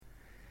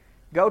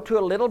go to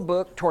a little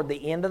book toward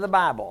the end of the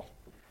Bible.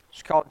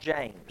 It's called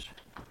James.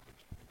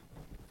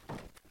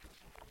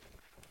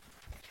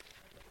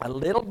 A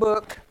little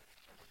book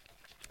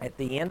at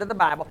the end of the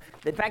Bible.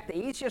 In fact, the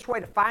easiest way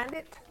to find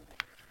it,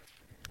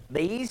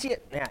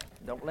 now,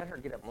 don't let her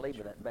get up and leave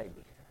with that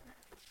baby.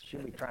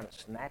 She'll be trying to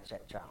snatch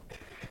that child.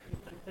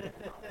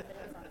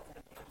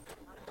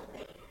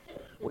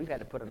 We've had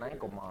to put an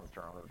ankle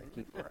monitor on her to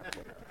keep her up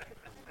with her.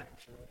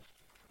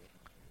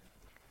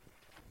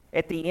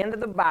 At the end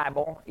of the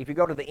Bible, if you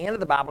go to the end of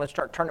the Bible and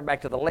start turning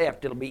back to the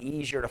left, it'll be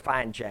easier to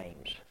find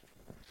James.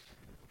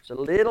 It's a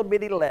little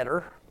bitty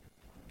letter.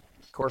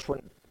 Of course,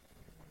 when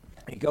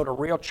you go to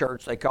real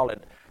church, they call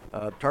it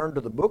turn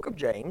to the book of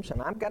James,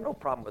 and I've got no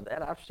problem with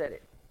that. I've said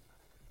it.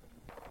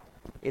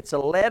 It's a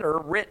letter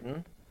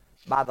written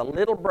by the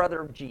little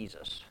brother of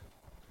Jesus.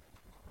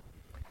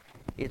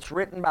 It's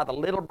written by the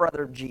little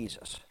brother of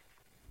Jesus.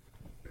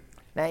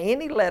 Now,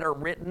 any letter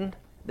written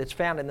that's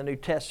found in the New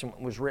Testament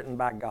was written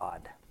by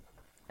God.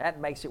 That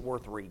makes it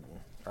worth reading,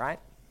 right?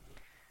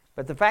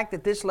 But the fact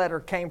that this letter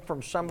came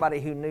from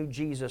somebody who knew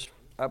Jesus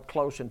up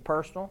close and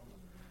personal,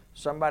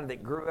 somebody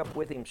that grew up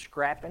with him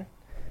scrapping,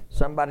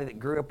 somebody that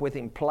grew up with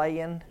him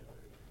playing,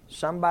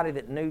 somebody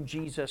that knew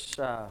Jesus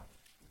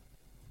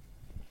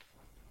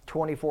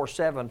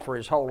 24/7 for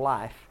his whole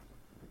life,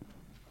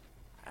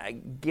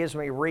 gives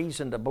me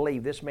reason to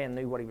believe this man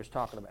knew what he was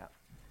talking about.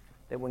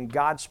 That when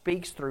God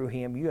speaks through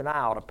him, you and I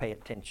ought to pay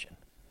attention.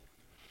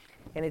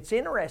 And it's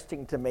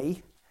interesting to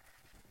me,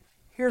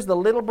 here's the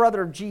little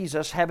brother of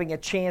Jesus having a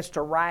chance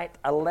to write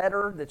a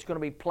letter that's going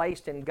to be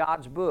placed in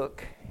God's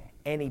book,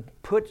 and he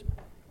puts,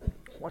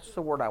 what's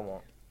the word I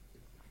want?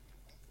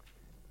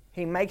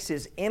 He makes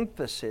his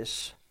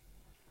emphasis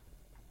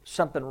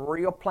something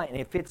real plain.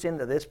 It fits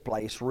into this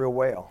place real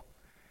well.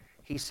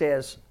 He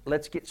says,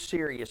 let's get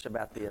serious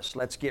about this.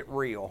 Let's get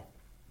real.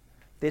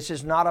 This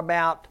is not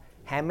about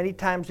how many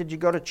times did you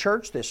go to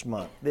church this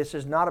month. This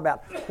is not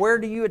about where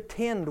do you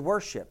attend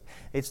worship.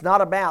 It's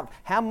not about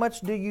how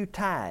much do you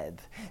tithe.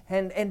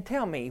 And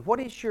tell me, what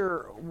is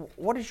your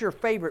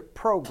favorite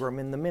program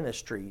in the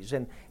ministries?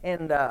 And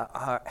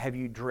have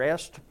you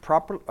dressed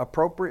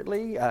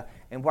appropriately?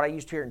 And what I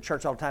used to hear in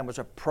church all the time was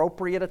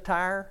appropriate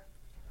attire.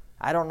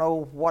 I don't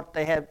know what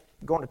they have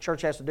going to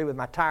church has to do with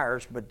my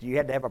tires, but you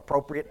had to have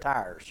appropriate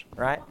tires,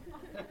 right?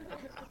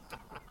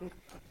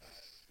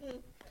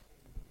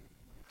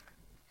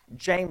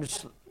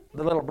 James,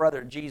 the little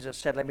brother of Jesus,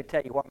 said, let me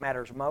tell you what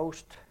matters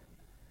most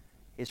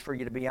is for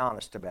you to be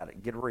honest about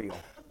it. Get real.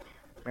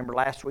 Remember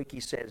last week he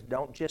says,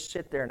 don't just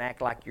sit there and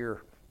act like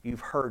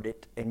you've heard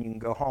it and you can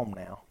go home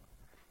now.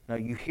 No,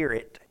 you hear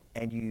it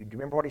and do you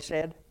remember what he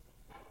said?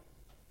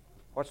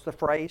 What's the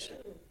phrase?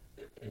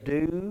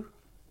 Do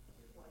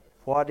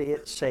what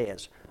it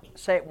says.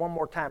 Say it one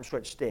more time so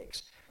it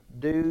sticks.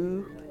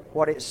 Do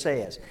what it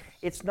says.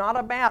 It's not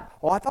about,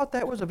 I thought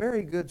that was a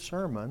very good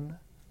sermon.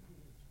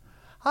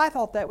 I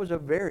thought that was a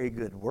very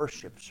good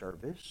worship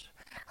service.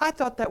 I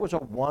thought that was a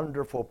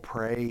wonderful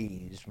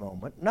praise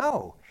moment.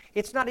 No,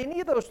 it's not any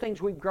of those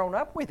things we've grown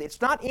up with.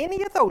 It's not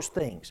any of those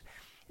things.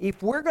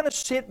 If we're going to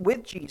sit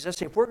with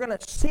Jesus, if we're going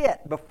to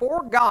sit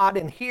before God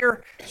and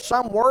hear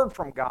some word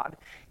from God,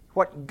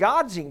 what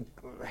God's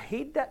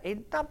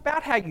it's not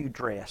about how you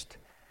dressed.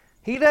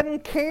 He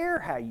doesn't care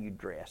how you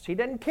dressed. He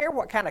doesn't care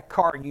what kind of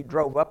car you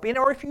drove up in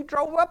or if you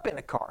drove up in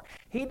a car.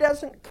 He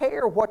doesn't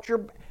care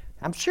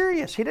I'm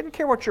serious. He doesn't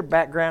care what your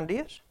background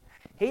is.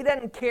 He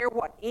doesn't care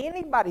what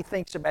anybody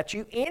thinks about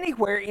you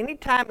anywhere,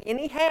 anytime,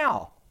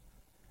 anyhow.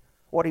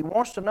 What he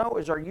wants to know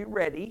is, are you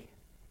ready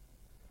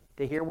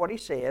to hear what he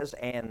says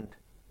and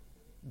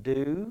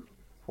do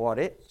what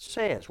it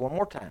says? One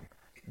more time.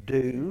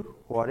 Do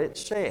what it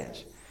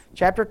says.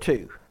 Chapter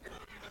 2.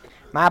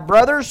 My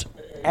brothers,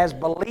 as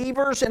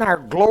believers in our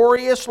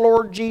glorious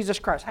Lord Jesus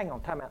Christ. Hang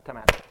on, time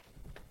out.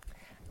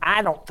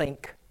 I don't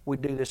think we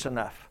do this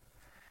enough.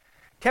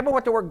 Tell me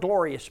what the word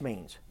glorious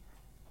means.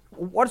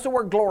 What does the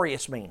word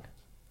glorious mean?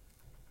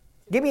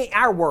 Give me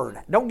our word.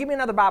 Don't give me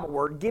another Bible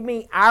word. Give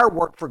me our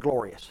word for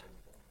glorious.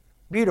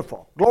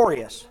 Beautiful.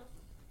 Glorious.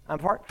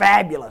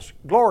 Fabulous.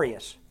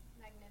 Glorious.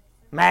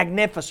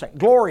 Magnificent.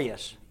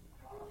 Glorious.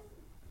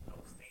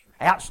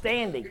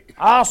 Outstanding.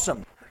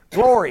 Awesome.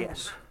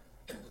 Glorious.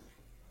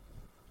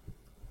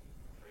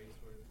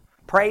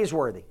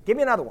 Praiseworthy. Give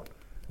me another one.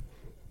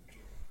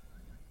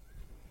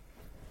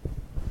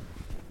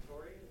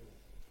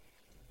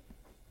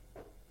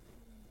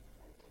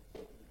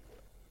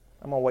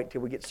 I'm going to wait till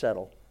we get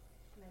settled.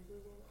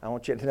 I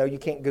want you to know you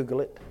can't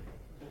Google it.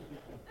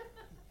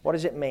 What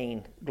does it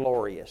mean,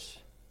 glorious?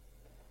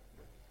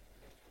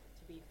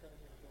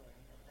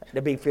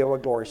 To be filled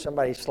with glory.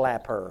 Somebody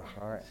slap her.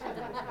 All right.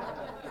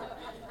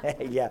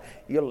 Yeah,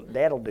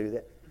 Dad'll do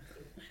that.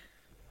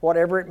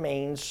 Whatever it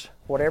means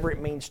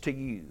to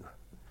you.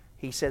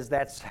 He says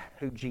that's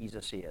who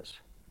Jesus is.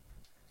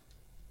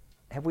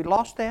 Have we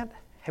lost that?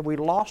 Have we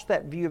lost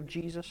that view of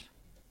Jesus?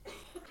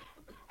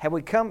 Have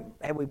we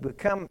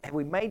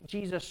made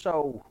Jesus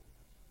so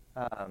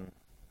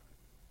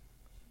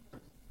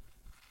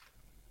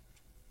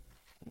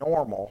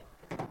normal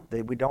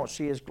That we don't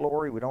see His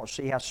glory. We don't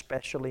see how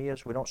special He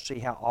is. We don't see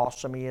how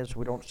awesome He is.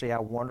 We don't see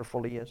how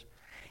wonderful He is.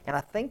 And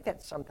I think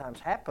that sometimes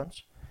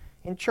happens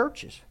in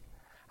churches.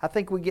 I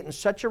think we get in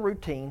such a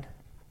routine.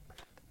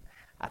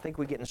 I think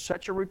we get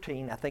such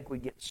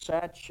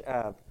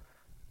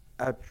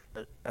a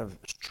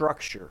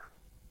structure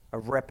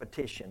of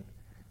repetition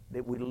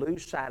that we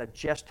lose sight of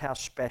just how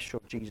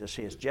special Jesus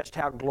is, just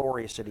how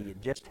glorious it is,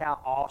 just how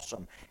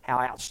awesome, how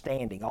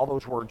outstanding, all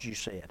those words you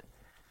said.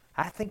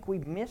 I think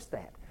we've missed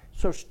that.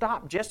 So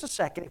stop just a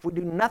second. If we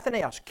do nothing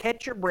else,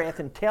 catch your breath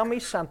and tell me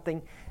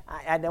something.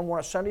 I don't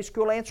want a Sunday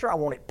school answer. I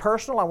want it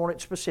personal. I want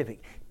it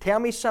specific. Tell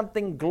me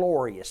something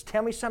glorious.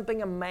 Tell me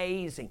something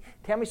amazing.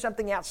 Tell me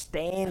something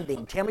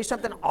outstanding. Tell me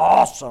something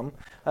awesome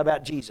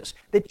about Jesus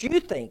that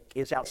you think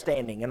is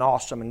outstanding and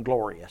awesome and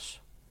glorious.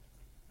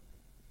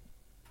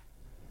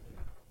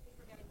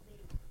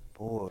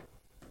 Boy,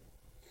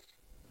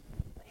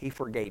 He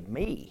forgave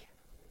me.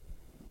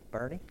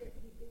 Bernie?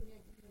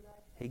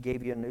 He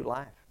gave you a new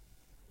life.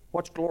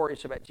 What's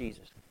glorious about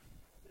Jesus?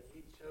 That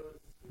He chose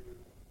to,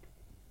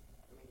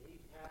 He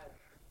had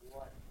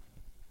what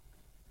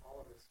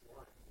all of us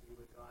want to be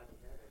with God in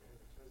heaven, and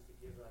He chose to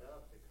give that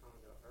up to come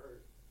to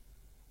earth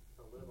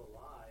to live a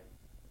life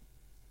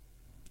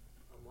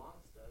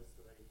amongst us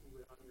so that He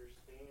would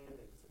understand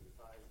and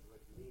sympathize with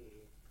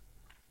me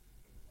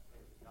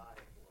and die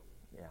for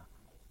me. Yeah.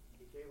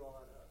 He gave all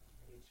that up,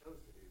 and He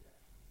chose to do that.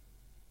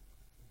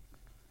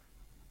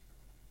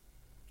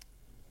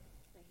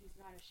 That He's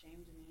not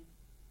ashamed of me.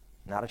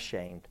 Not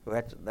ashamed.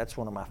 That's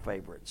one of my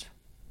favorites.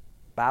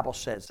 Bible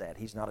says that.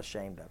 He's not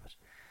ashamed of us.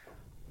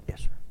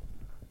 Yes, sir.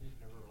 He's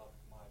never left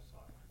my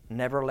side.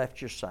 Never left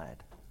your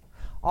side.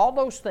 All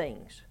those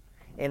things,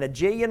 and a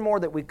jillion more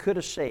that we could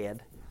have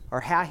said,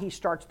 are how he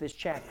starts this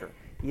chapter.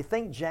 You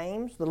think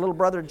James, the little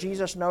brother of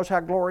Jesus, knows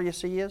how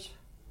glorious he is?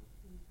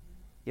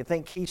 You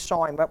think he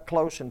saw him up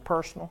close and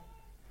personal?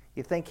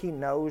 You think he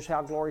knows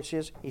how glorious he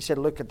is? He said,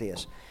 look at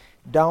this.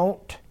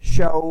 Don't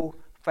show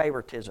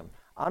favoritism.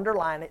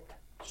 Underline it.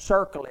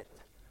 Circle it.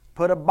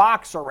 Put a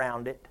box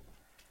around it.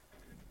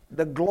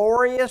 The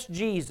glorious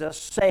Jesus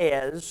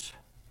says,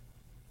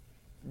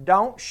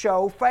 don't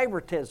show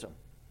favoritism.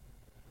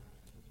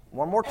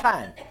 One more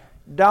time.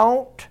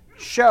 Don't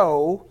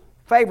show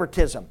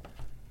favoritism.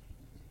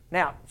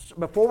 Now,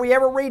 before we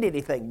ever read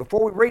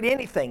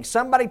anything,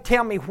 somebody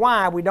tell me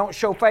why we don't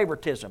show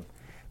favoritism.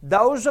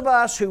 Those of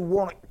us who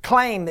want to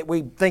claim that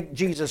we think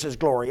Jesus is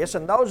glorious,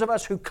 and those of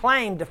us who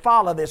claim to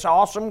follow this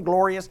awesome,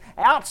 glorious,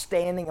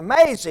 outstanding,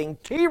 amazing,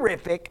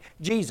 terrific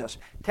Jesus.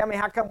 Tell me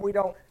how come we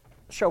don't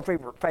show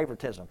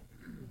favoritism?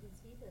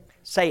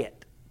 Say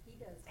it.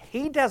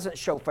 He doesn't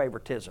show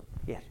favoritism.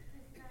 Yes.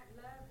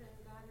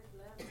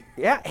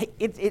 Yeah,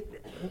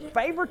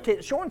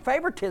 showing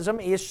favoritism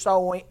is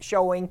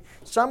showing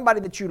somebody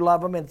that you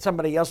love them and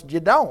somebody else you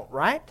don't,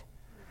 right?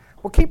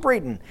 Well, keep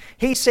reading.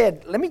 He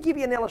said, let me give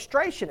you an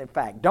illustration, in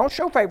fact. Don't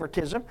show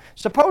favoritism.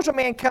 Suppose a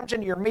man comes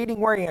into your meeting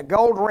wearing a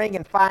gold ring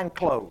and fine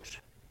clothes.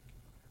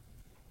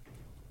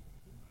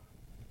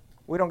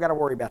 We don't got to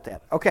worry about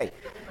that. Okay.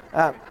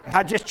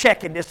 I'm just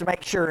checking just to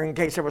make sure in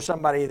case there was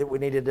somebody that we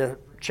needed to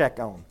check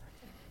on.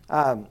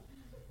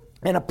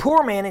 And a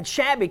poor man in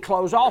shabby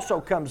clothes also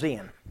comes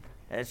in.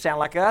 Does it sound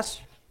like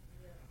us?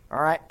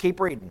 All right, keep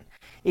reading.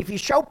 If you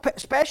show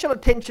special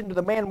attention to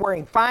the man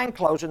wearing fine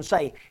clothes and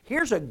say,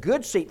 here's a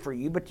good seat for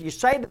you, but you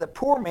say to the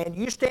poor man,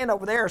 you stand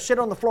over there or sit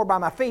on the floor by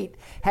my feet,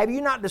 have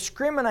you not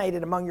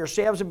discriminated among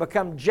yourselves and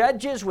become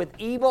judges with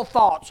evil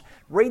thoughts?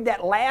 Read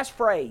that last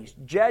phrase,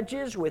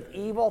 judges with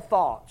evil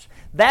thoughts.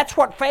 That's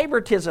what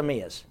favoritism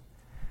is.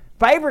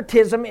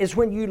 Favoritism is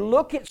when you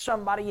look at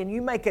somebody and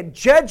you make a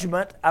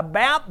judgment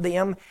about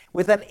them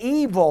with an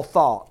evil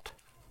thought.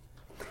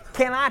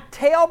 Can I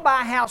tell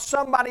by how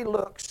somebody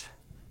looks?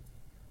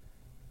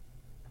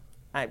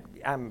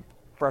 I'm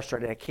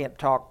frustrated. I can't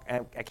talk.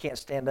 I can't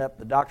stand up.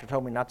 The doctor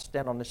told me not to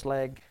stand on this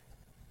leg.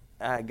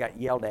 I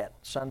got yelled at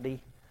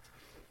Sunday.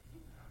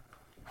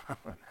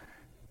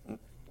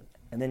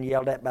 And then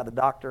yelled at by the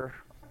doctor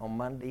on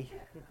Monday.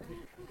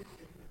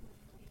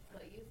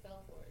 But you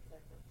fell for it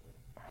technically.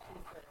 She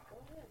said, go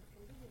ahead,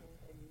 continue,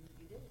 and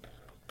you did.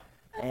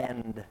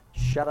 And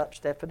shut up,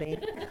 Stephanie.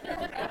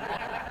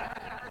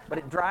 But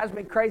it drives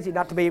me crazy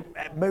not to be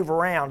move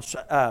around.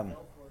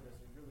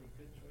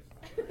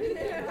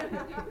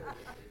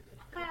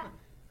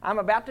 I'm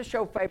about to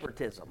show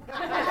favoritism.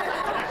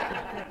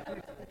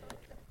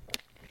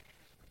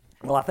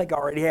 Well, I think I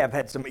already have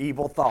had some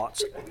evil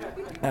thoughts.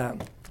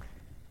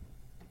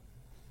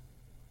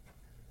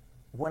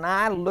 When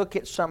I look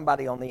at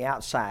somebody on the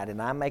outside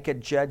and I make a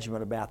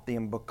judgment about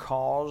them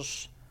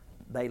because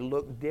they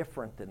look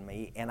different than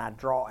me and I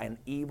draw an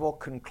evil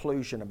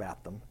conclusion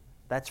about them,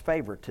 that's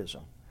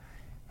favoritism.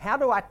 How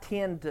do I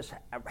tend to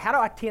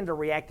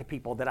react to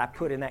people that I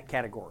put in that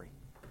category?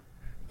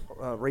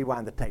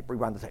 Rewind the tape.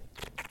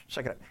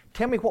 Check it out.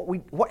 Tell me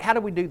how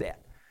do we do that?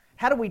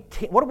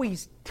 What do we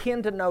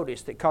tend to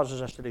notice that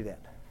causes us to do that?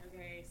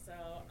 Okay, so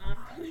I'm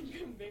feeling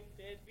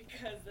convicted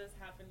because this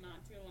happened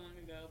not too long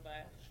ago,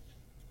 but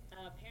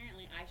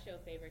apparently I show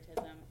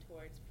favoritism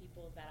towards people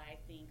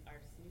think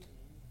are snooty,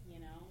 you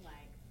know,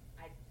 like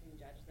I can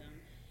judge them,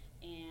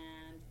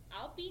 and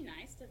I'll be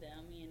nice to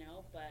them, you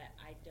know, but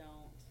I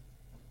don't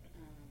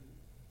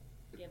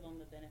give them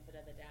the benefit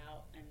of the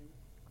doubt and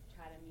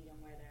try to meet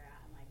them where they're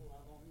at and like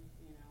love them,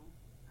 you know.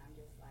 I'm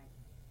just like,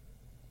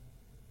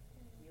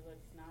 you look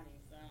snotty,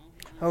 so.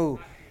 Oh,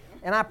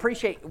 and I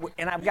appreciate,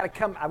 and I've got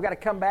to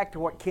come back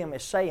to what Kim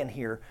is saying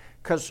here,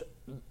 because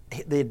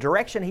the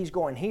direction he's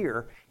going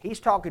here, he's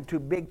talking to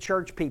big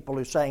church people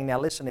who's saying, now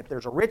listen, if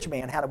there's a rich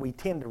man, how do we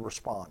tend to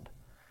respond?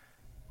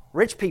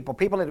 Rich people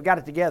that have got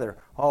it together,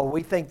 oh,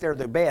 we think they're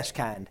the best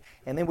kind.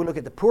 And then we look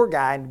at the poor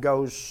guy and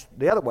goes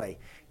the other way.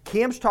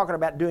 Kim's talking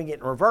about doing it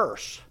in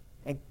reverse,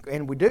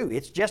 and we do.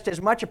 It's just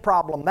as much a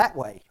problem that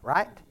way,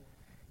 right?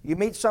 You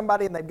meet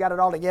somebody and they've got it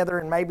all together,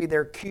 and maybe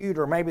they're cute,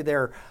 or maybe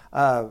they're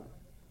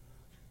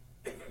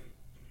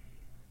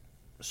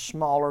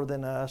smaller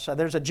than us. So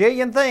there's a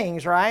jillion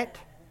things, right?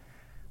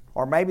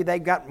 Or maybe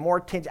they've got more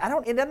attention.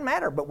 It doesn't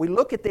matter, but we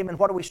look at them and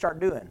what do we start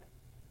doing?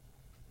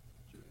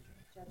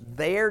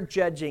 They're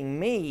judging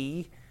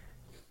me.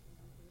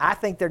 I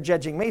think they're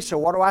judging me, so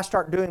what do I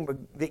start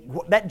doing?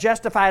 That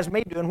justifies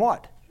me doing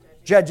what?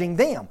 Judging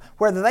them.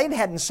 Whether they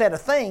hadn't said a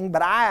thing,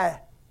 but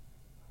I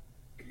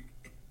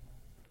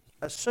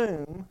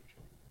assume,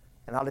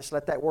 and I'll just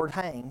let that word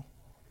hang,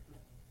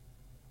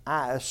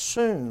 I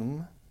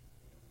assume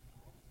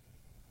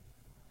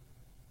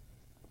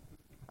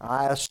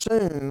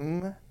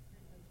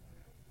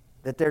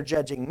that they're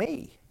judging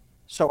me.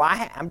 So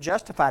I'm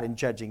justified in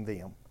judging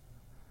them.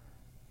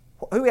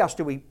 Who else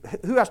do we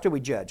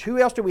judge? Who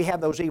else do we have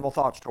those evil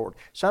thoughts toward?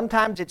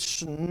 Sometimes it's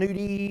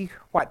snooty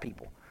white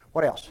people.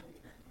 What else?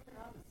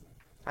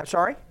 I'm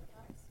sorry?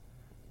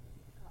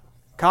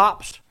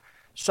 Cops.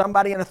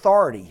 Somebody in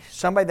authority.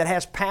 Somebody that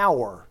has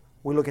power.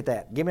 We look at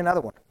that. Give me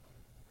another one.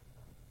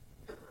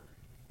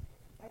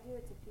 I do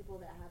it to people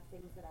that have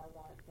things that I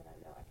want that I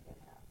know I can't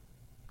have.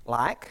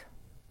 Like?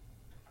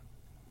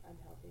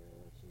 Unhealthy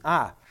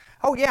relationships.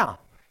 Oh yeah.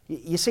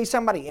 You see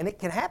somebody, and it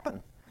can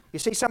happen. You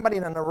see somebody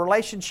in a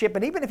relationship,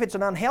 and even if it's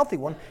an unhealthy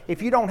one,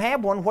 if you don't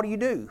have one, what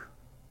do?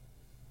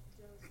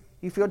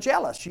 You feel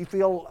jealous. You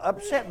feel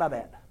upset by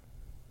that.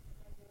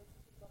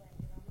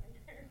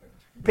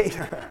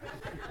 Peter.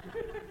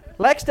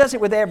 Lex does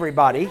it with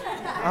everybody.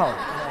 Oh.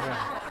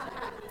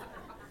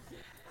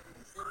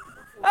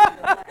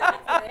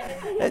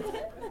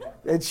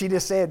 And she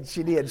just said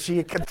she did.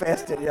 She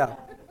confessed it, yeah.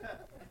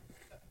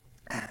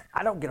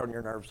 I don't get on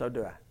your nerves, though,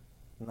 do I?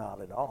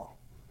 Not at all.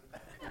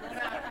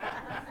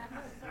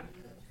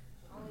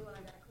 Only when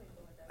I got clean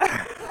with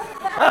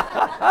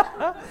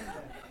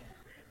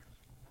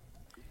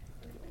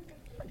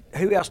that.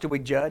 Who else do we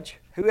judge?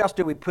 Who else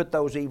do we put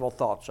those evil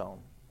thoughts on?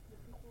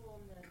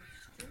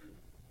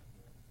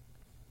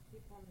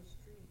 People on the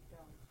street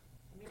don't.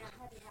 I mean, I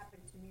had it happen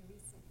to me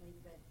recently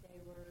that they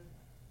were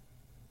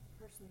a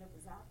person that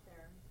was out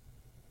there,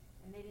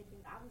 and they didn't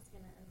think I was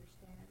going to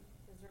understand,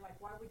 because they're like,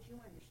 why would you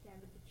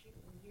understand it, but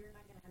you're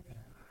not going to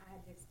understand. I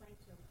had to explain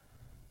to them,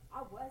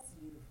 I was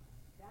you.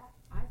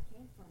 I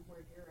came from where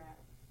you're at.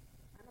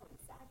 I know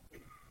exactly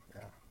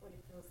what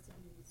it feels to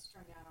be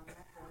strung out on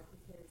that drug,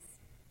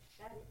 because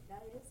that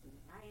is me.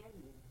 I am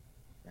you.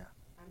 Yeah.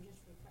 I'm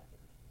just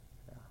recovered.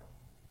 Yeah.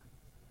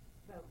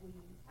 But we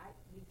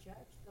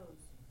judge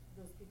those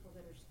people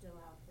that are still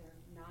out there,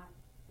 not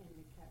in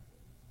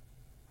recovery.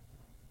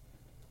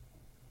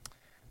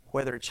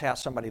 Whether it's how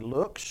somebody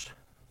looks,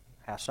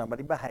 how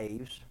somebody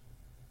behaves,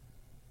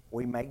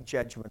 we make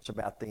judgments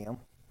about them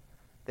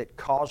that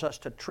cause us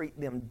to treat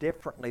them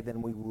differently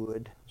than we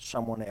would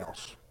someone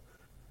else.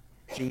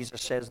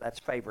 Jesus says that's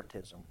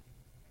favoritism.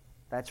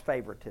 That's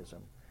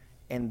favoritism.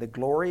 And the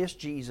glorious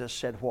Jesus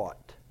said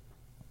what?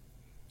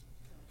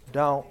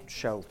 Don't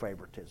show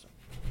favoritism.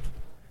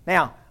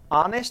 Now,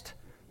 honest,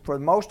 for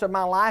most of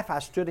my life, I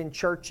stood in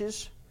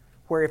churches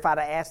where if I'd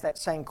have asked that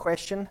same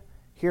question,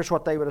 here's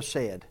what they would have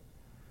said.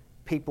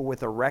 People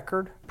with a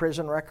record,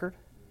 prison record,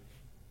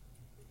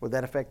 would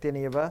that affect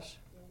any of us?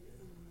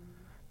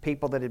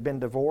 People that had been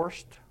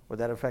divorced, would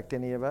that affect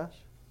any of us?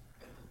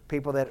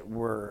 People that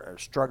were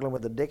struggling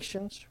with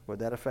addictions, would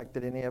that affect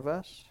any of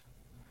us?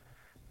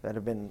 That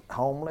have been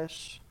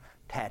homeless,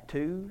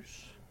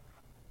 tattoos,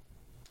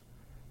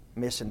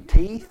 missing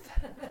teeth.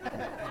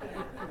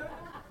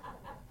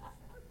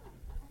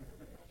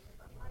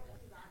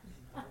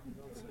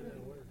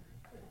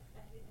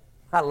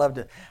 I love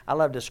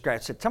to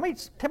scratch it. Tell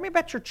me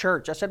about your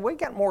church. I said, we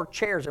got more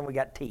chairs than we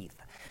got teeth.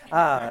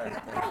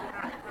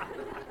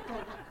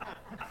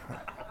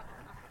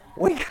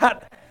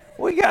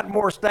 We got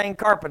more stained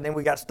carpet than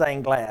we got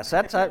stained glass.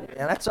 That's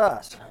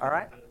us. All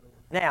right.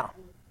 Now,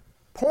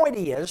 point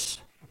is,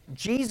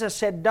 Jesus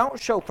said, don't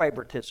show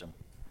favoritism.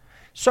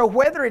 So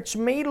whether it's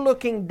me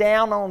looking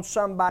down on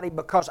somebody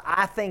because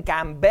I think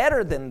I'm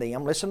better than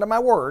them, listen to my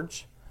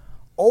words,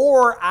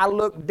 or I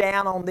look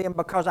down on them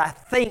because I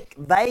think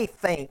they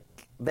think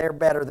they're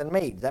better than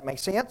me. Does that make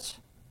sense?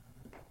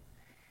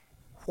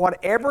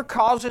 Whatever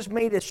causes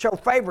me to show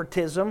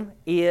favoritism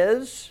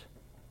is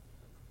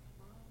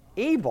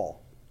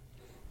evil.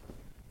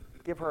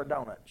 Give her a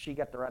donut. She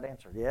got the right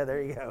answer. Yeah,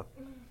 there you go.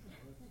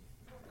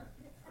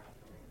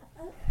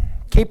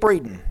 Keep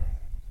reading.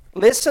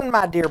 Listen,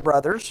 my dear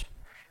brothers.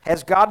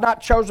 Has God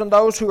not chosen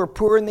those who are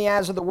poor in the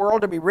eyes of the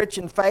world to be rich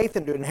in faith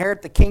and to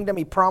inherit the kingdom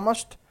He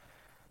promised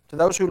to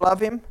those who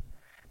love Him?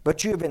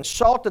 But you have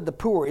insulted the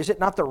poor. Is it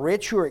not the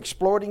rich who are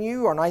exploiting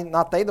you? Are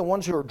not they the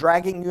ones who are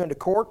dragging you into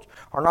court?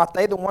 Are not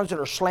they the ones that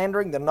are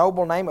slandering the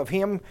noble name of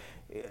Him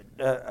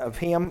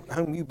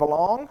whom you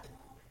belong?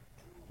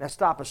 Now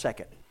stop a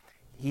second.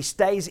 He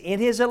stays in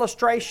his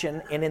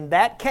illustration, and in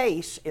that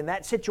case, in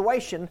that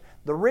situation,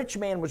 the rich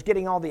man was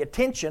getting all the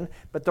attention,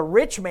 but the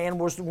rich man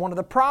was one of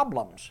the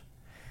problems.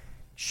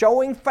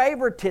 Showing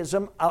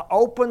favoritism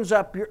opens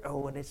up your...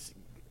 Oh, and it's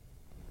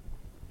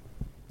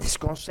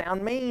going to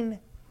sound mean,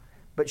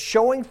 but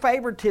showing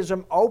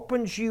favoritism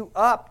opens you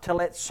up to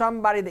let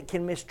somebody that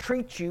can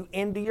mistreat you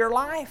into your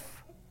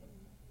life.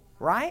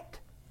 Right?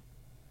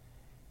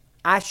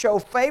 I show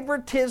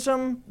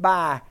favoritism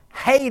by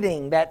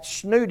hating that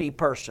snooty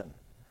person.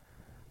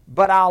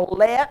 But I'll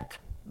let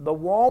the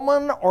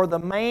woman or the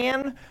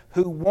man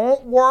who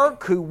won't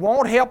work, who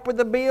won't help with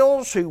the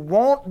bills, who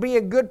won't be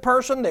a good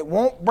person, that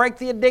won't break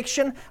the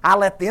addiction, I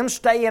let them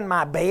stay in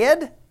my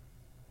bed.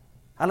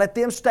 I let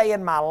them stay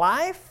in my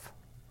life.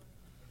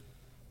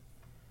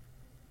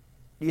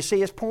 Do you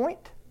see his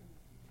point?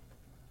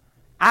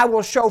 I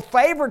will show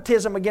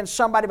favoritism against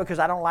somebody because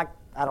I don't like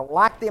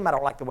them. I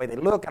don't like the way they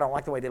look. I don't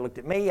like the way they looked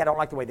at me. I don't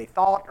like the way they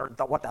thought or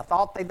what they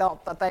thought they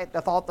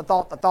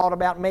thought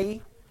about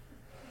me.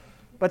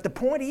 But the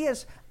point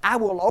is, I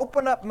will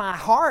open up my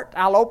heart,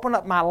 I'll open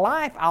up my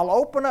life, I'll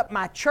open up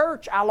my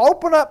church, I'll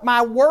open up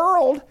my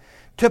world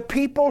to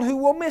people who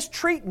will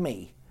mistreat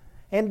me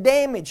and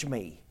damage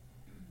me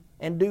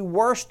and do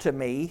worse to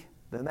me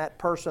than that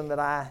person that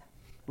I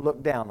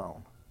look down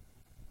on.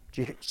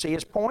 Do you see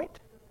his point?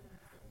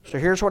 So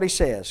here's what he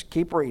says.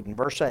 Keep reading,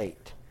 verse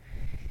 8.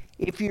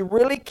 If you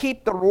really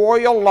keep the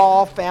royal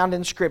law found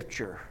in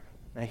Scripture,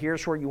 now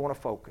here's where you want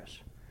to focus.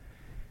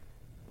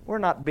 We're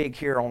not big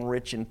here on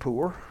rich and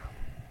poor.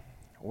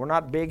 We're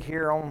not big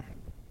here on...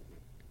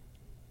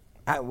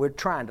 We're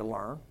trying to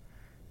learn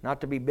not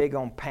to be big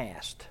on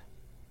past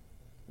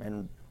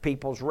and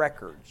people's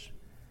records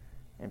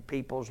and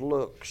people's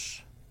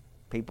looks,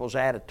 people's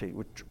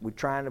attitude. We're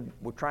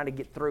trying to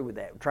get through with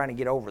that. We're trying to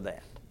get over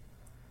that.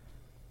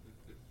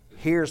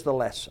 Here's the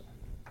lesson.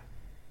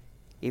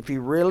 If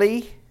you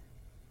really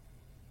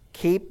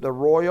keep the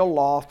royal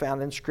law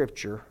found in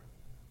Scripture,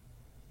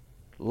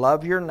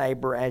 love your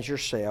neighbor as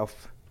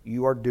yourself,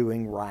 you are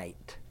doing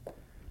right.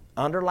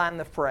 Underline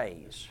the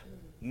phrase,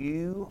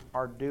 you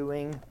are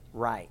doing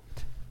right.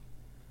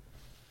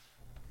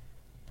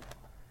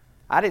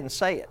 I didn't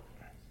say it.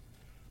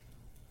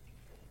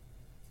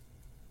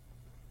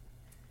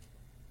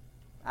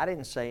 I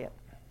didn't say it.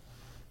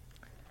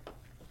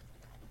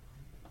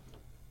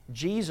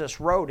 Jesus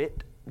wrote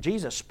it.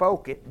 Jesus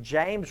spoke it.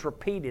 James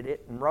repeated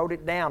it and wrote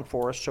it down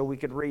for us so we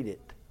could read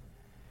it.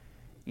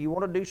 You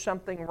want to do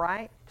something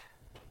right?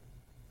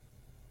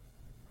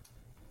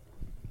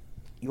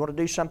 You want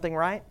to do something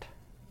right?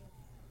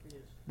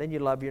 Then you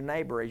love your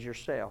neighbor as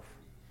yourself.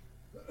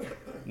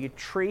 You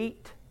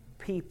treat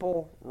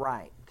people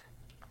right.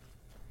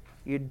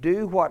 You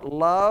do what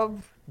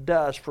love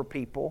does for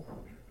people,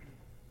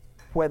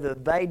 whether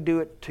they do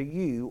it to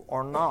you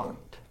or not.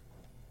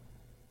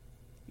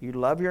 You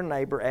love your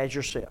neighbor as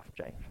yourself,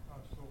 James.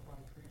 So if I'm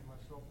treating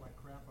myself like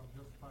crap, I'm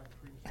justified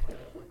treating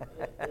somebody else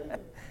like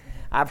crap.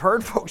 I've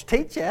heard folks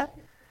teach that.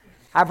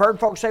 I've heard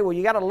folks say, well,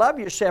 you got to love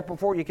yourself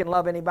before you can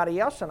love anybody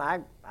else, and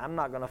I'm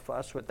not going to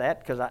fuss with that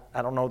because I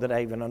don't know that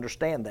I even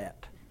understand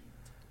that.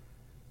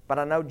 But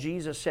I know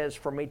Jesus says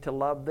for me to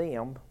love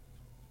them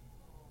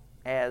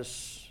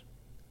as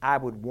I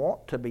would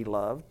want to be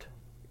loved.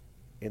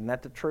 Isn't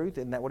that the truth?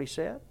 Isn't that what he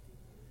said?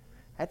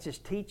 That's his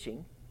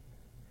teaching.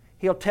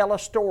 He'll tell a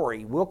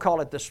story. We'll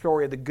call it the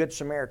story of the Good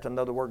Samaritan,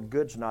 though the word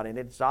good's not in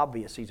it. It's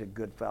obvious he's a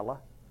good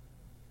fella.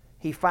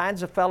 He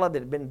finds a fella that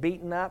had been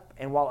beaten up,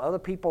 and while other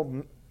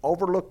people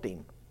overlooked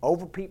him,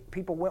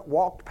 people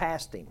walked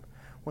past him,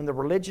 when the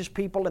religious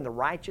people and the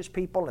righteous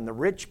people and the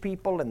rich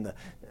people and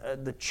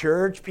the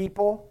church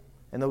people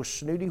and those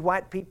snooty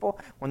white people,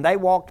 when they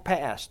walked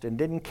past and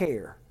didn't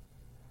care,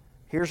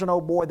 here's an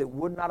old boy that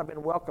would not have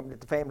been welcomed at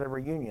the family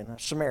reunion, a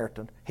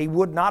Samaritan. He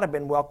would not have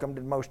been welcomed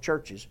in most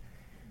churches.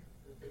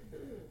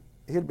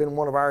 He'd been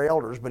one of our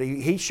elders, but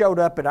he showed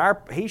up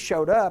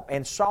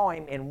and saw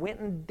him and went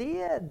and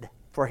did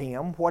for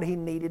him what he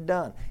needed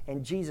done.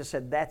 And Jesus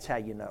said, that's how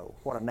you know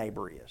what a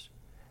neighbor is.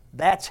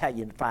 That's how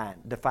you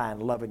define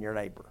loving your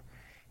neighbor.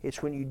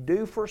 It's when you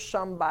do for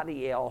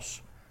somebody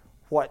else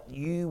what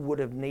you would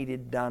have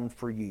needed done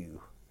for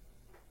you.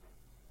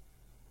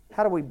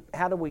 How do we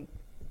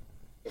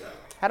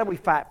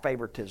fight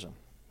favoritism?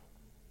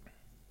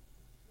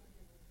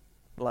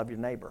 Love your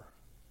neighbor.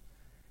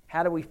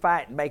 How do we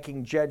fight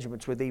making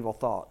judgments with evil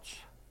thoughts?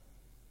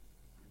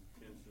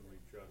 Intentionally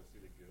try to see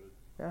the good.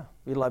 Yeah,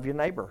 you love your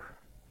neighbor.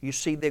 You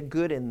see the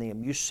good in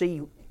them. You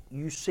see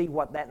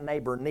what that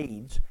neighbor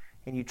needs,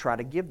 and you try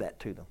to give that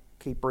to them.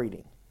 Keep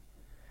reading.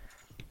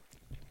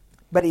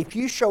 But if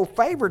you show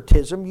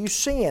favoritism, you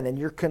sin, and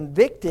you're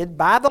convicted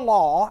by the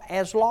law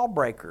as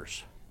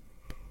lawbreakers.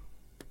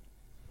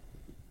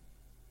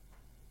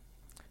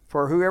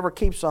 For whoever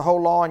keeps the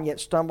whole law and yet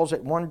stumbles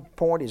at one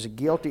point is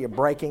guilty of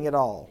breaking it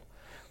all.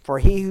 For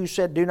he who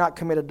said, do not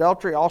commit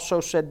adultery,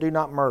 also said, do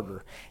not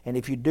murder. And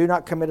if you do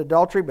not commit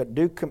adultery, but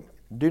do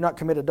not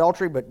commit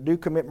adultery, but do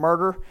commit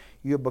murder,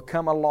 you have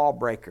become a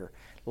lawbreaker.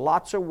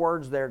 Lots of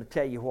words there to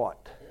tell you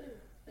what?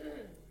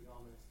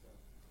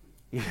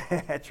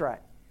 Yeah, that's right.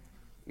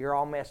 You're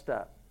all messed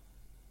up.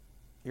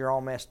 You're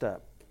all messed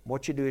up.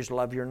 What you do is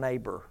love your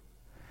neighbor.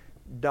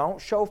 Don't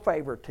show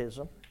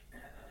favoritism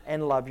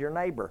and love your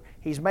neighbor.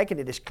 He's making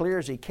it as clear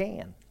as he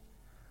can.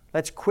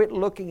 Let's quit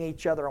looking at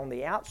each other on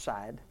the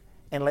outside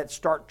and let's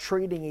start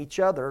treating each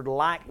other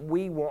like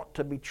we want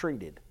to be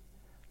treated.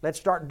 Let's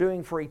start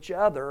doing for each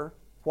other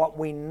what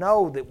we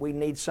know that we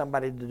need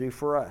somebody to do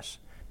for us.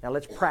 Now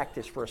let's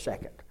practice for a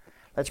second.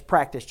 Let's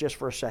practice just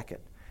for a second.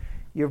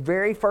 Your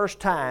very first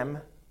time,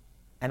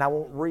 and I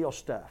want real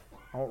stuff.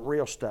 I want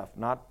real stuff,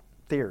 not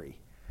theory.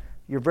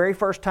 Your very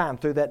first time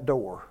through that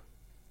door,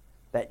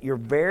 your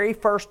very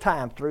first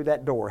time through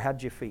that door,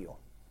 how'd you feel?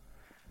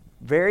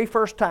 Very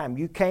first time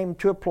you came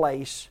to a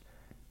place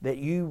that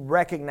you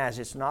recognize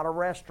it's not a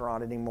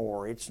restaurant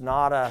anymore. It's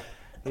not a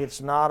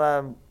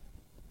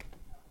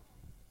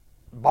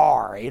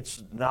bar.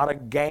 It's not a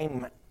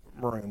game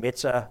room.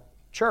 It's a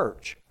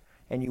church.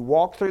 And you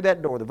walk through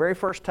that door the very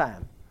first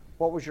time.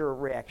 What was your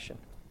reaction?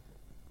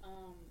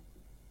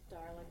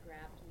 Darla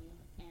grabbed me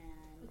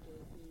and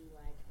gave me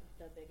like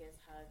the biggest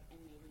hug and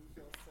made me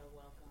feel so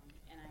welcome.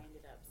 And I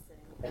ended up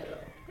sitting with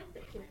her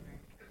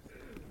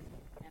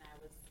and I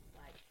was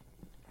like,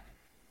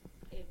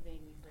 it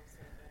made me feel so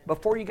good.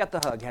 Before you got the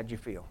hug, how'd you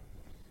feel?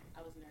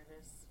 I was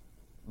nervous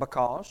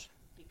Because?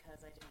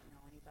 because I didn't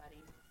know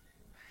anybody.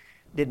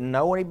 Didn't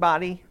know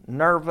anybody,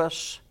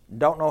 nervous,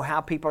 don't know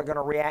how people are going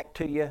to react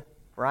to you,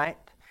 right?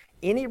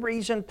 Any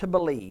reason to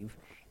believe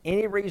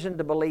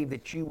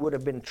that you would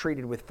have been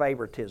treated with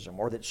favoritism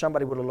or that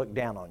somebody would have looked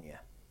down on you? Yeah.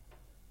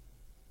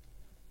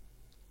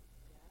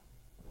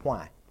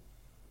 Why?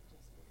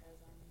 Just because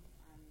I'm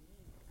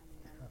me.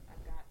 I mean,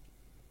 I've got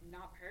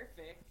not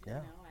perfect, Yeah. you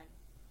know.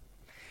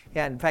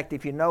 Yeah, in fact,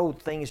 if you know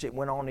things that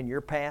went on in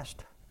your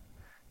past,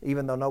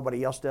 even though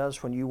nobody else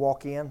does, when you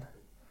walk in,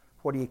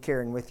 what are you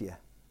carrying with you?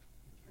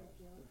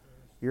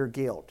 Your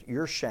guilt,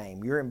 your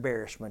shame, your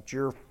embarrassment,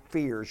 your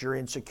fears, your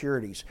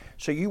insecurities.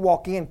 So you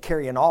walk in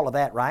carrying all of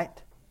that,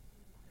 right?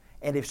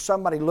 And if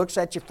somebody looks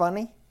at you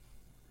funny,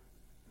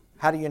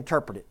 how do you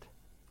interpret it?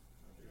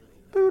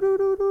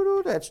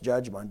 Doo-doo-doo-doo-doo. That's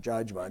judgment,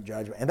 judgment,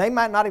 judgment. And they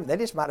might not even, they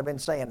just might have been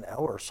saying,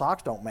 oh, her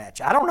socks don't match.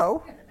 I don't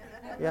know,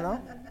 you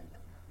know.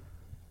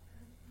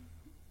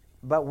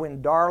 But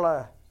when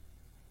Darla,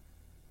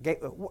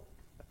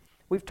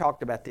 we've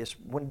talked about this.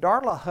 When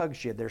Darla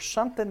hugs you, there's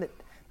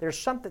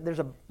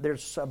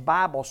a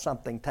Bible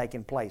something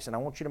taking place, and I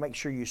want you to make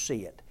sure you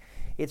see it.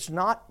 It's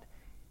not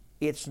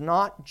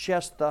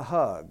just the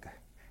hug,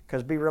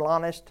 because be real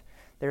honest,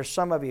 there's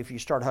some of you, if you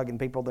start hugging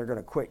people, they're going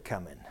to quit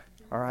coming.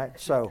 All right,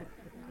 so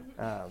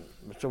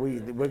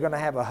we're going to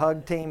have a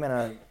hug team and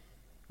a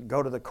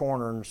go to the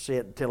corner and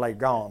sit till they're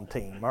gone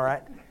team. All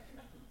right,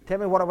 tell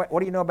me what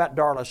do you know about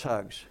Darla's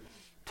hugs?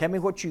 Tell me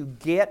what you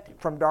get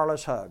from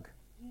Darla's hug.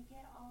 You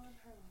get all of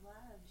her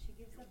love. She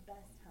gives the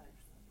best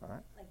hugs. All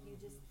right. Like you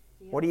just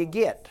feel What do you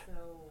get? so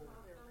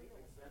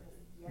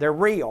They're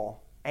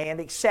real and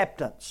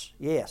acceptance.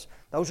 Yes,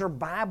 those are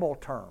Bible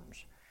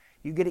terms.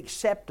 You get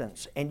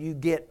acceptance and you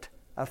get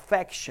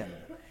affection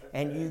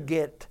and you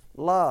get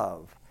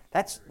love.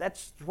 That's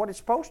what it's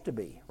supposed to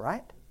be,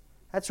 right?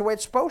 That's the way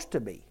it's supposed to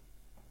be.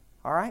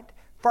 All right?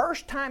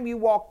 First time you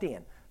walked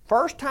in,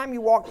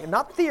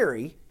 not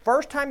theory,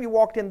 first time you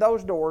walked in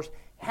those doors,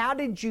 how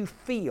did you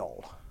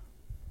feel?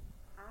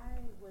 I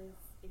was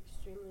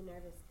extremely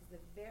nervous because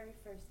the very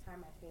first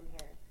time I came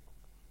here,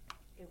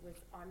 it was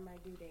on my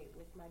due date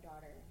with my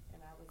daughter,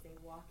 and I was a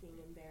walking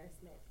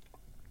embarrassment.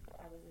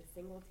 I was a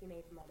single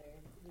teenage mother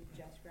who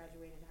just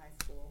graduated high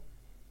school,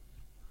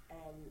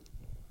 and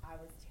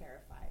I was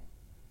terrified.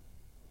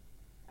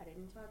 I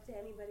didn't talk to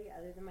anybody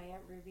other than my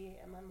Aunt Ruby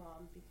and my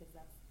mom because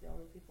that's the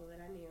only people that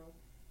I knew.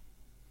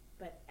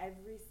 But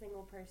every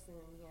single person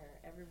in here,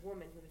 every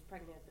woman who was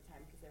pregnant at the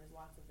time, because there was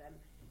lots of them,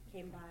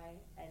 came by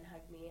and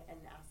hugged me and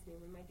asked me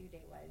when my due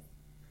date was.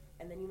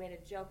 And then you made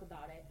a joke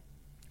about it.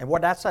 And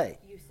what did I say?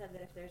 You said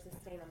that if there's a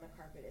stain on the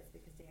carpet, it's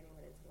because Danny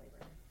went into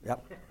labor. Yep.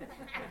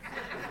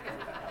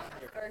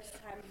 First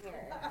time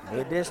here.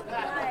 It is.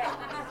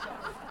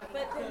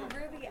 But then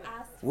Ruby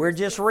asked We're for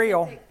just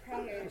real. specific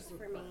prayers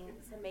for me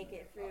to make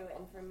it through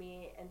and for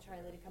me and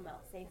Charlie to come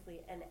out safely.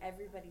 And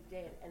everybody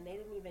did. And they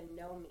didn't even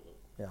know me.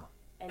 Yeah.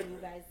 And you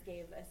guys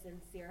gave a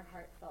sincere,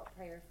 heartfelt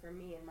prayer for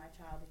me and my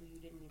child who you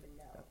didn't even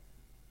know.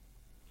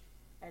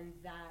 And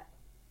that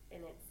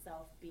in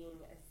itself, being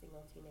a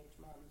single teenage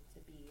mom to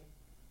be,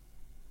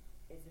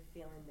 is a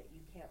feeling that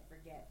you can't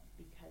forget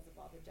because of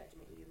all the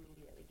judgment you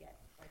immediately get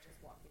by just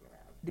walking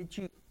around.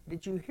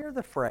 Did you hear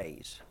the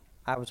phrase,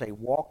 I was a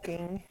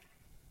walking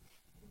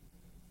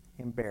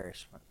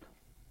Embarrassment.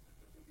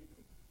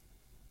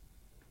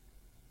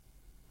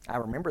 I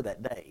remember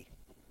that day.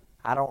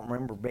 I don't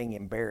remember being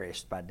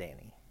embarrassed by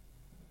Danny.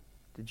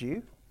 Did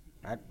you?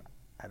 I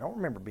don't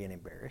remember being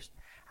embarrassed.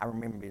 I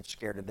remember being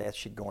scared to death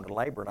she'd go into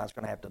labor and I was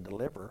going to have to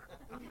deliver.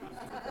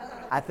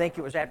 I think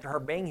it was after her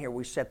being here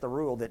we set the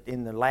rule that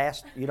in the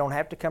last, you don't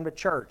have to come to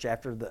church.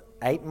 After the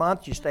 8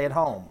 months, you stay at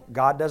home.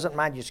 God doesn't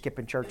mind you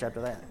skipping church after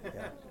that.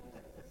 Yeah.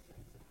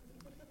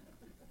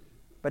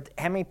 But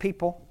how many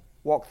people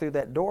walk through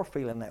that door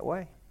feeling that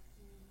way?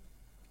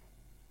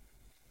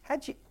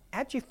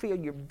 How'd you feel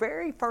your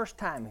very first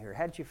time here?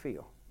 How'd you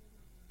feel,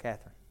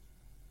 Catherine?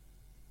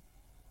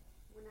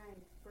 When I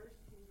first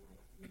came,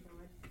 I'd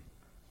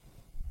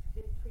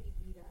been pretty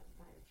beat up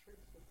by a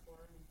church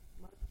before, and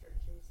most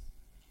churches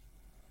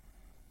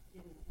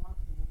didn't want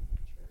me in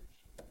the church.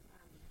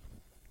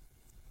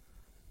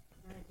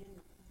 And I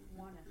didn't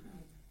want to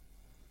hug.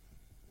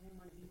 I didn't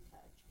want to be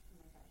touched when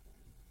I got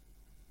here.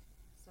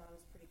 So I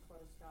was pretty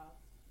closed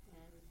off,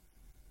 and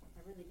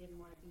I really didn't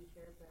want to be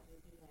here, but we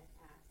had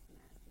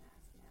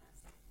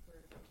ask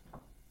for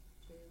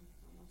 2,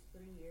 almost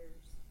 3 years.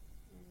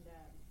 And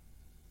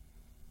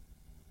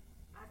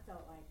I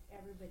felt like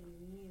everybody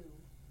knew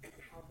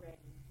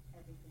already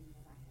everything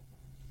that I had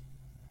done.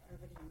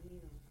 Everybody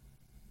knew.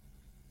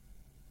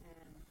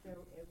 And there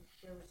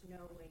was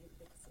no way to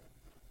fix it.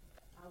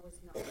 I was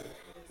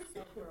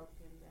so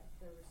broken that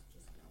there was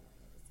just no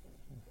way it was going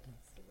to be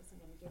fixed. It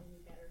wasn't going to get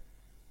any better.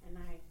 And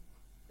I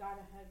got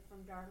a hug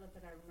from Darla,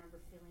 but I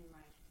remember feeling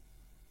like,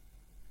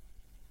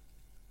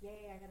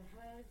 yay, I got a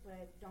hug,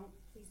 but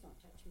please don't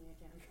touch me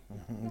again.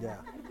 Yeah.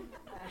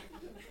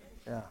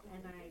 Yeah.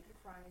 And I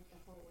cried the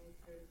whole way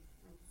through,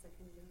 because I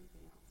couldn't do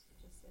anything else,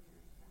 just sit here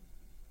and cry.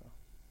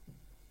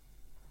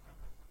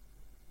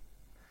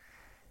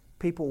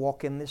 People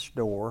walk in this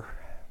door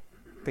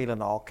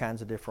feeling all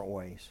kinds of different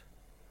ways.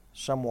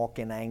 Some walk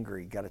in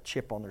angry, got a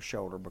chip on their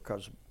shoulder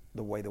because of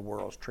the way the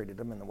world's treated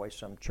them and the way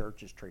some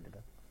churches treated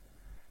them.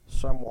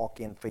 Some walk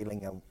in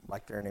feeling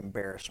like they're an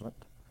embarrassment.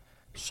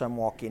 Some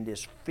walk in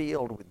just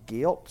filled with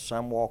guilt.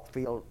 Some walk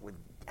filled with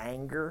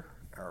anger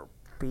or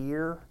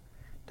fear.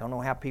 Don't know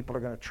how people are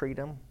going to treat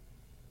them.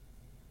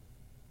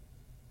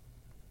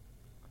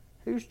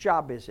 Whose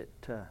job is it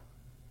to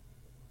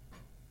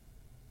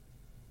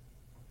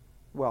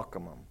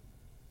welcome them?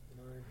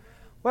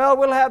 Well,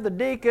 we'll have the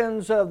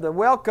deacons of the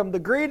welcome, the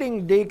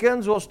greeting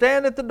deacons will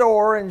stand at the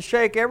door and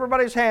shake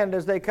everybody's hand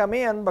as they come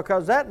in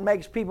because that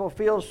makes people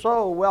feel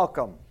so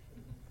welcome.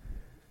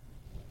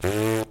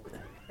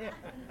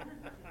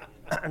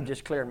 I'm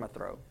just clearing my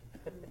throat.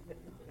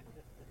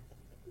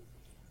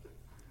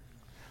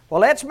 Well,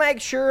 let's make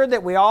sure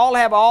that we all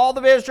have all the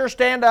visitors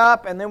stand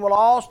up, and then we'll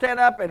all stand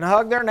up and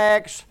hug their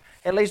necks,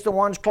 at least the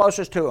ones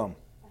closest to them.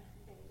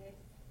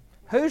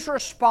 Who's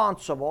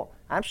responsible?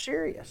 I'm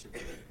serious.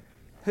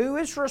 Who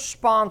is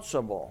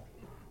responsible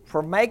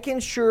for making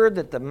sure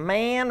that the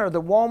man or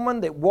the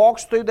woman that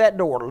walks through that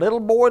door, little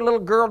boy, little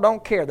girl,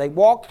 don't care, they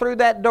walk through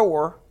that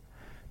door,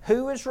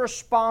 who is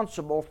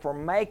responsible for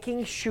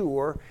making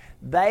sure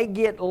they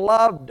get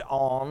loved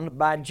on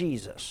by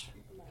Jesus?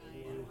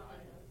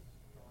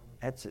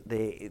 That's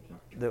the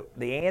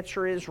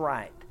answer is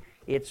right.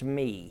 It's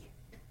me.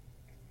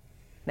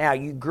 Now,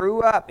 if you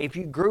grew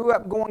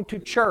up going to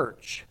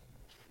church,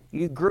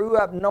 you grew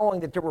up knowing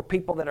that there were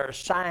people that are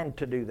assigned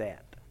to do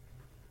that.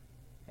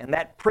 And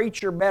that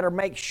preacher better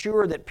make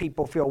sure that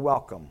people feel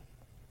welcome.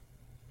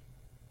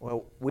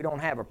 Well, we don't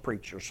have a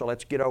preacher, so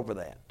let's get over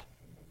that.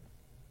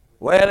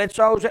 Well, it's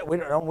those that we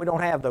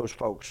don't have those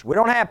folks. We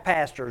don't have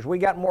pastors. We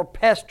got more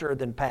pester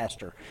than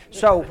pastor.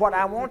 So what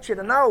I want you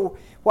to know,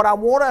 what I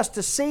want us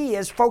to see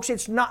is, folks,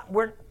 it's not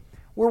we're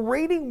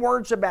reading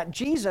words about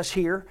Jesus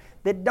here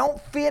that don't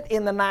fit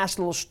in the nice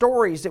little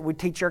stories that we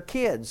teach our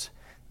kids.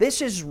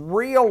 This is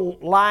real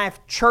life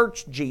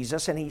church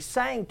Jesus, and he's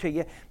saying to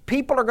you,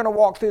 people are going to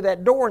walk through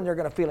that door and they're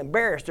going to feel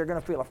embarrassed, they're going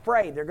to feel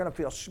afraid, they're going to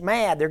feel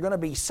mad, they're going to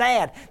be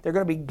sad, they're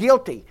going to be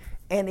guilty.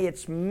 And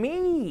it's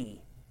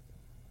me.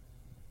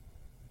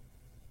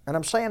 And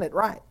I'm saying it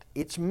right.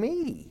 It's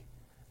me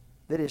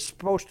that is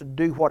supposed to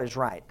do what is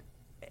right.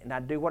 And I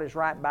do what is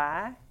right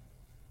by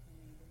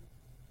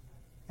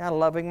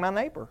loving my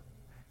neighbor.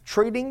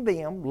 Treating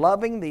them,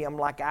 loving them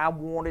like I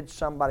wanted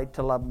somebody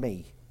to love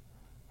me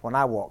when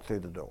I walked through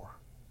the door.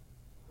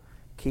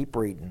 Keep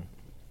reading.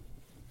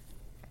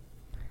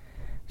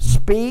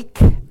 Speak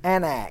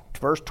and act.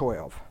 Verse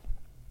 12.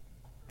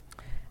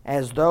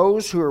 As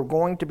those who are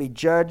going to be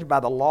judged by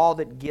the law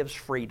that gives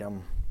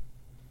freedom,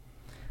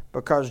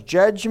 because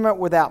judgment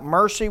without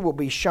mercy will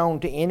be shown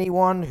to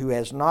anyone who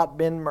has not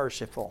been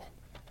merciful.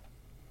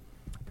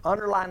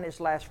 Underline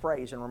this last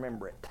phrase and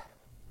remember it.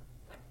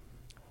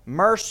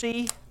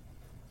 Mercy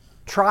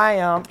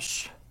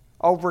triumphs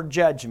over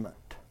judgment.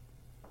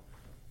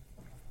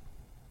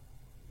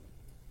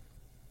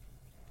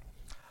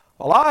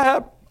 Well,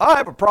 I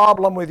have a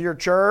problem with your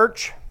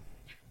church.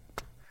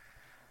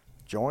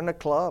 Join the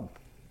club.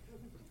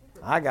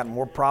 I got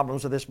more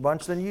problems with this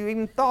bunch than you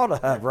even thought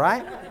of,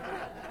 right?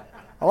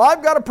 Well,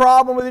 I've got a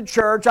problem with the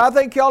church. I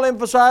think y'all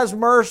emphasize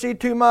mercy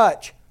too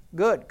much.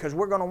 Good, because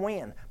we're going to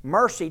win.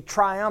 Mercy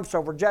triumphs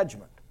over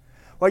judgment.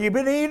 Well, you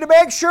need to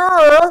make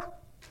sure.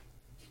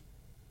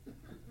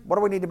 What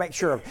do we need to make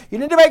sure of? You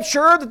need to make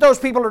sure that those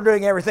people are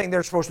doing everything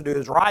they're supposed to do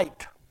is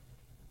right.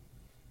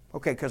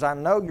 Okay, because I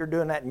know you're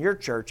doing that in your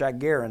church, I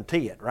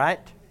guarantee it,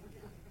 right?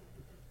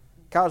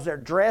 Because they're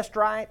dressed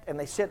right, and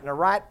they sit in the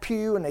right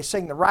pew, and they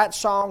sing the right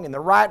song in the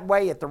right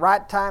way at the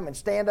right time, and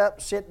stand up,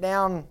 sit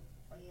down.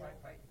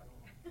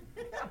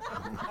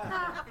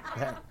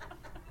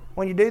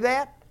 When you do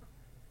that,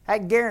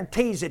 that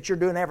guarantees that you're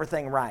doing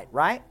everything right,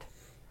 right?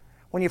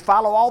 When you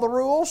follow all the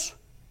rules,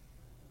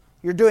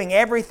 you're doing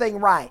everything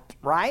right,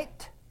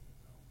 right?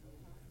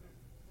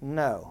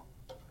 No.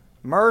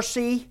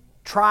 Mercy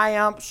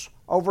triumphs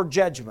over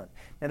judgment.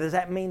 Now, does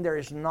that mean there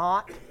is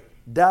not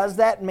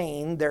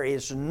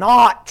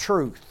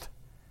truth?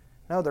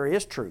 No, there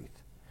is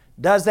truth.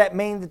 Does that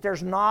mean that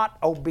there's not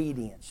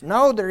obedience?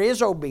 No, there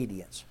is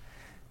obedience.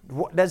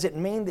 Does it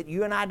mean that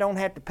you and I don't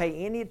have to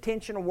pay any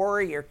attention or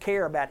worry or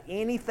care about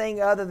anything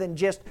other than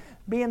just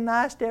being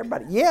nice to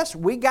everybody? Yes,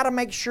 we got to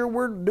make sure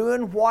we're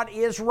doing what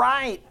is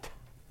right.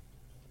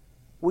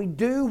 We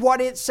do what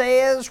it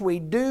says. We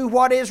do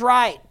what is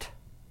right.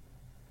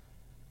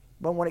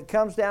 But when it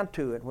comes down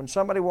to it, when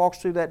somebody walks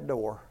through that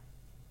door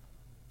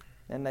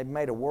and they've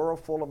made a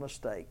world full of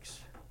mistakes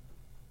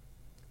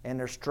and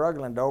they're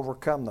struggling to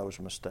overcome those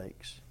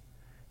mistakes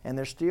and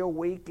they're still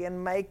weak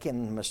in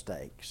making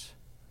mistakes,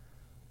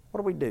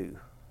 what do?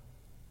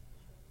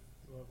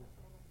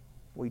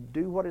 We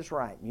do what is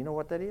right. You know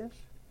what that is?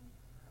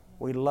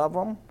 We love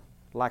them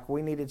like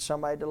we needed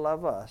somebody to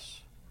love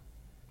us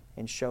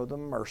and show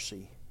them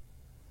mercy.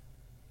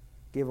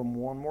 Give them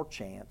one more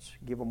chance.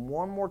 Give them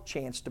one more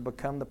chance to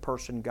become the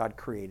person God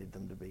created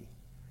them to be.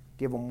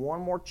 Give them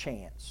one more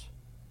chance.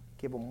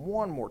 Give them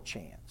one more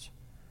chance.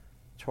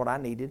 It's what I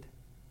needed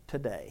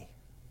today.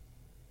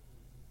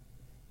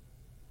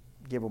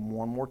 Give them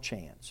one more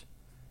chance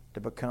to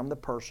become the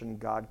person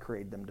God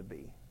created them to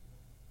be.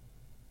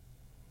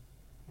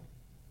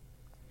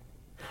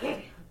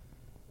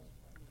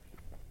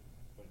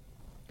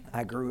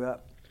 I grew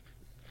up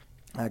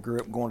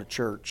going to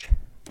church.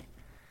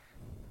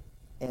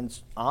 And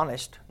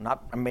honest,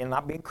 not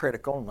being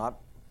critical, not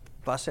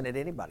fussing at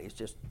anybody. It's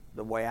just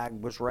the way I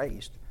was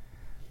raised.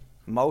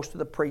 Most of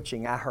the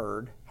preaching I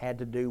heard had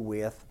to do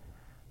with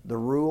the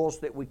rules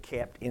that we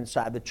kept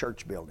inside the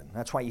church building.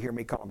 That's why you hear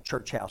me call them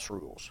church house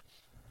rules.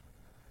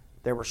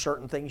 There were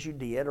certain things you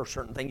did or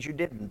certain things you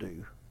didn't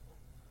do.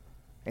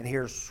 And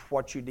here's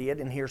what you did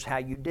and here's how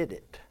you did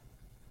it.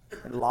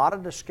 A lot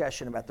of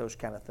discussion about those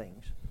kind of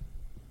things.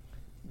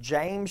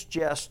 James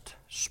just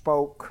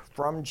spoke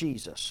from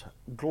Jesus,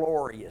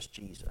 glorious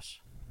Jesus.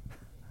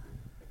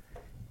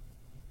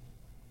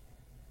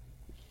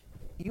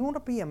 You want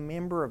to be a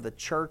member of the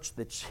church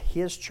that's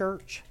His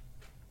church?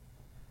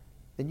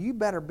 Then you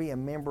better be a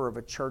member of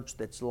a church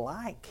that's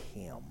like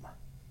Him.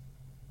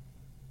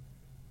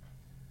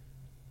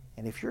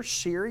 And if you're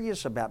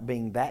serious about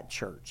being that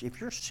church, if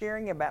you're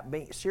serious about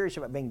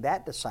being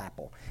that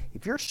disciple,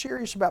 if you're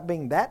serious about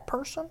being that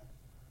person,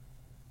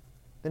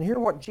 then hear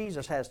what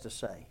Jesus has to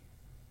say.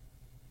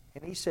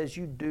 And He says,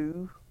 you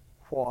do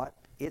what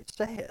it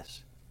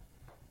says.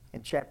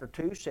 And chapter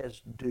 2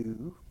 says,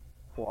 do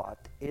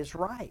what is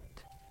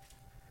right.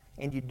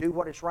 And you do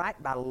what is right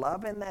by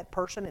loving that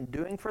person and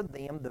doing for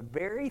them the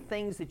very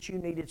things that you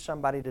needed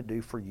somebody to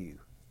do for you.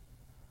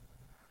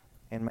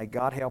 And may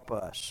God help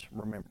us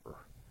remember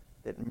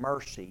that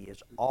mercy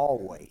is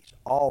always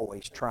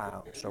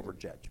triumphs over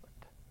judgment.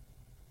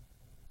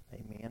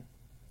 Amen.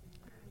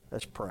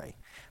 Let's pray.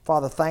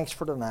 Father, thanks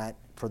for tonight,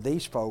 for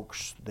these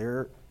folks,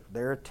 their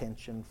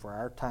attention, for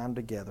our time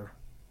together.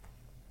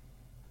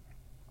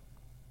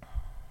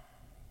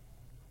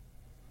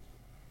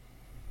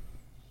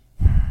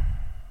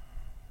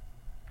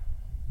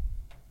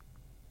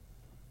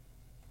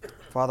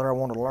 Father, I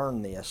want to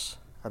learn this.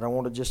 I don't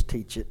want to just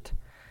teach it.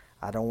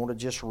 I don't want to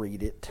just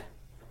read it.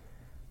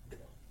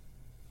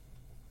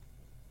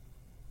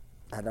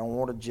 I don't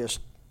want to just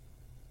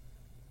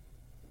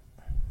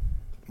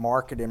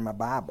mark it in my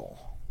Bible.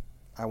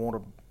 I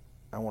want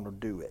to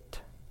do it.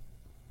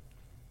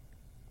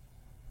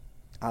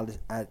 I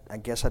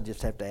guess I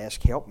just have to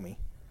ask, help me.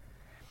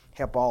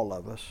 Help all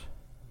of us.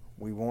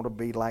 We want to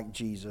be like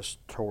Jesus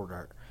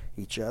toward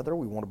each other.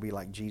 We want to be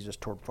like Jesus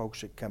toward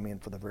folks that come in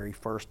for the very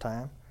first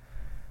time,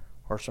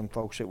 or some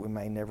folks that we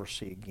may never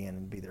see again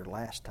and be their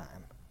last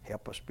time.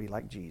 Help us be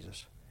like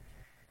Jesus.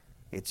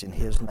 It's in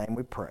His name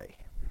we pray.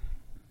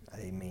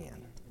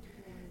 Amen.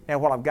 Now,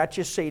 while I've got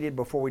you seated,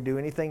 before we do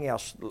anything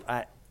else,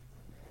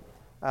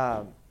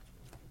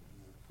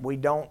 we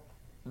don't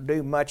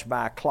do much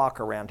by a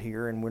clock around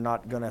here, and we're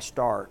not going to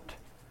start.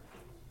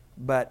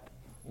 But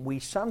we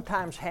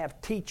sometimes have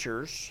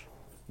teachers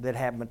that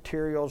have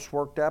materials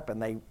worked up,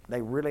 and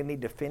they really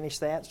need to finish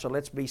that. So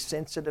let's be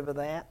sensitive of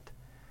that.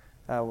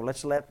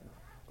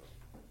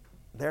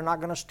 They're not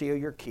going to steal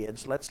your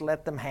kids. Let's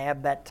let them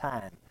have that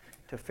time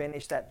to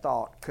finish that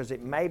thought, because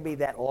it may be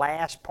that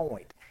last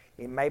point.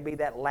 It may be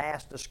that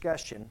last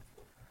discussion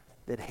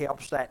that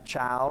helps that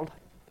child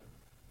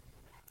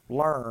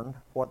learn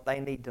what they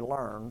need to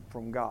learn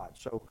from God.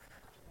 So,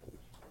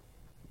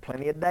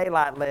 plenty of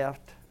daylight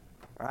left,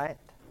 right?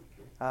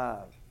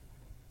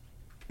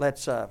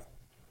 Let's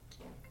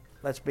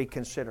be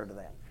considerate of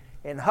that.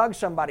 And hug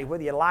somebody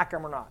whether you like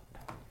them or not.